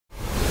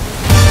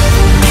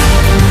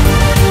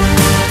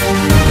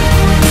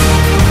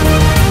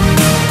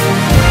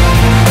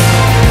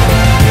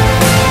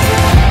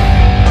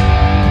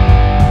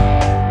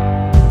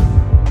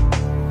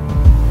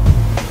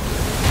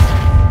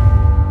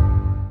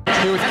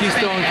Here with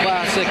Keystone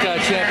Classic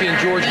champion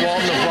George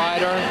Walton of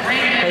Ryder.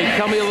 Hey,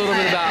 tell me a little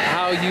bit about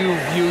how you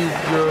view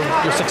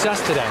your success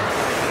today.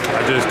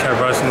 I just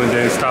kept wrestling,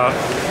 didn't stop.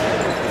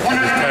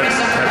 I just kept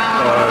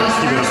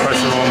keeping the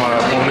pressure on my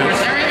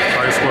opponents.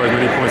 Try to score as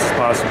many points as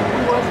possible.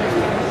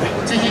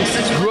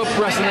 Grew up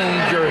wrestling in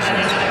New Jersey,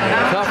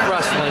 tough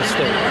wrestling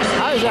state.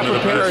 How does that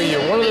prepare you?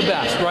 One of the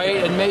best,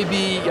 right? And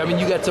maybe, I mean,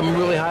 you got some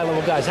really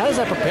high-level guys. How does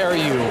that prepare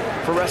you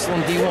for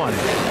wrestling D1?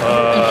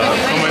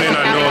 Coming in,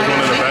 I know I was one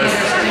of the best.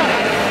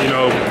 You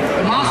know,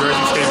 New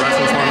Jersey State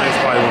Wrestling Tournament is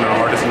probably one of the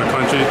hardest in the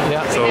country.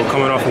 Yeah. So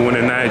coming off and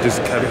winning that, it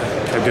just kept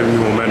giving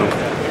me momentum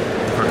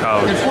for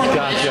college.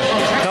 Gotcha.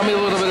 Tell me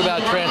a little bit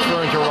about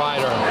transferring to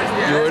Ryder.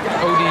 You're at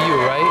ODU,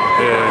 right?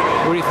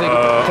 Yeah. What do you think?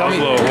 I was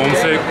a little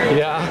homesick.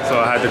 Yeah. So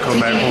I had to come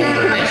back home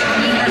and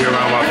be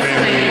around my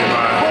family and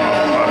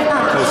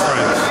my close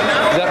friends.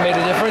 Has that made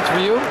a difference for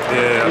you?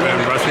 Yeah, I've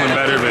been wrestling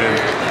better, and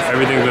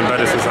everything's been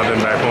better since I've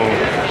been back home.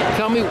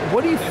 Tell me,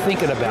 what are you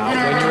thinking about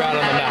when you're out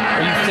on the mat?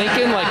 Are you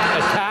thinking like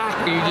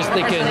attack? Or are you just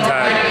thinking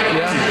attack?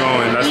 Yeah. Keep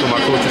going. That's what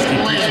my coaches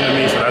keep preaching to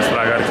me, so that's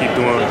what I got to keep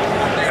doing.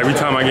 Every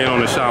time I get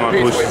on the shot, my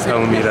coach is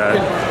telling me that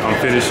I'm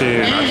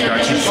finishing and I got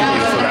to keep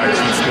shooting so that I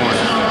keep scoring.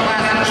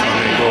 That's my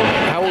main goal.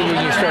 How old were you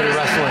when you started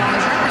wrestling?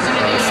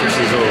 6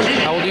 years old.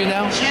 How old are you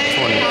now? 20.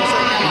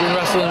 You've been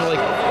wrestling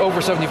like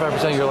over 75%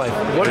 of your life.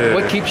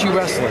 What keeps you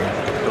wrestling?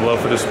 The love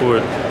for the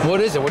sport.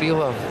 What is it? What do you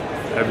love?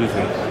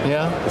 Everything.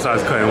 Yeah?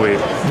 Besides cutting weight.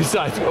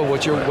 Besides,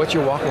 what's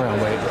your walk around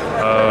weight?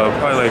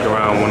 Probably like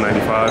around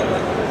 195.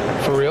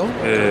 For real?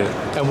 Yeah.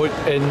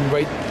 And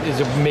right, is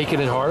it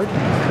making it hard?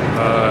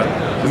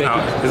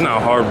 It's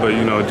not hard, but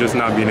you know, just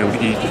not being able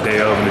to eat the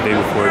day of and the day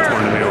before a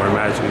tournament or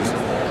matches.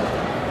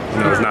 You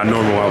know, it's not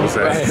normal, I would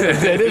say. Right.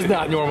 It is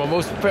not normal.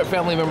 Most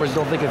family members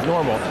don't think it's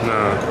normal.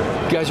 No.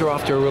 You guys are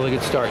off to a really good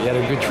start. You had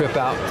a good trip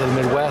out to the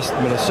Midwest,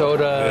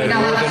 Minnesota,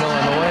 Northern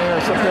Illinois or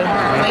something.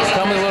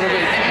 Tell me a little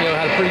bit, you know,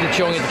 had a pretty good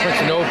showing at the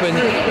Princeton Open.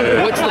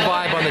 Yeah. What's the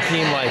vibe on the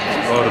team like?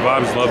 Oh, the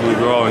vibe is lovely.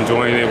 We're all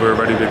enjoying it. We're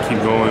ready to keep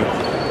going.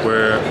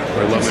 We're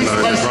loving the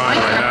grind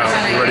right now.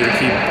 We're ready to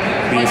keep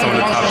being some of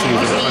the top teams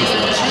in the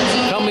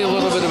country. Tell me a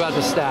little bit about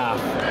the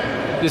staff.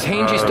 Does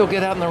Hangy still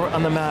get out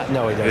on the mat?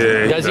 No, he doesn't.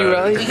 Yeah, does he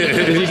really?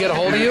 Does he get a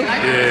hold of you?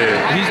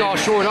 Yeah. He's all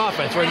short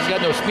offense, right? He's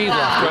got no speed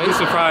left, right? I'm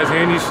surprised.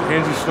 Hangy's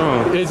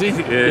strong. Is he?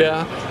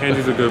 Yeah.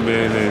 Hangy's a good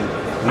man, and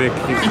Nick,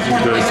 he's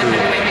good too.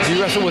 Do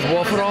you wrestle with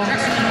Wolf at all?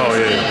 Oh,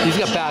 yeah. He's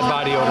got bad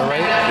body odor,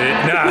 right?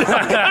 Yeah,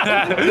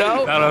 nah.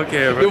 No? I don't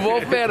care, bro. The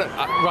Wolf fan,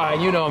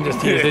 Ryan, you know I'm just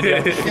teasing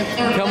you.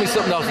 Tell me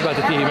something else about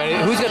the team.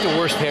 Who's got the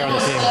worst hair on the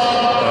team?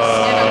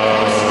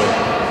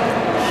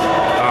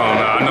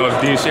 I know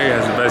if Dean Sherry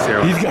has the best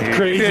hair. He's got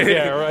crazy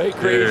hair, right?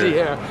 Crazy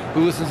hair.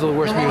 Who listens to the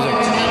worst music?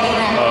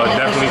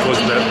 Definitely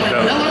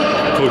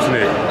Coach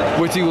Nick.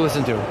 What do you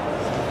listen to?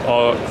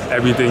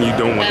 Everything you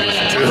don't want to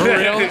listen to. For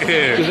real?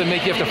 Yeah. Does it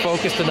make you have to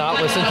focus to not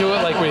listen to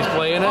it, like when he's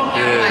playing it?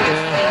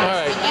 Yeah. All right.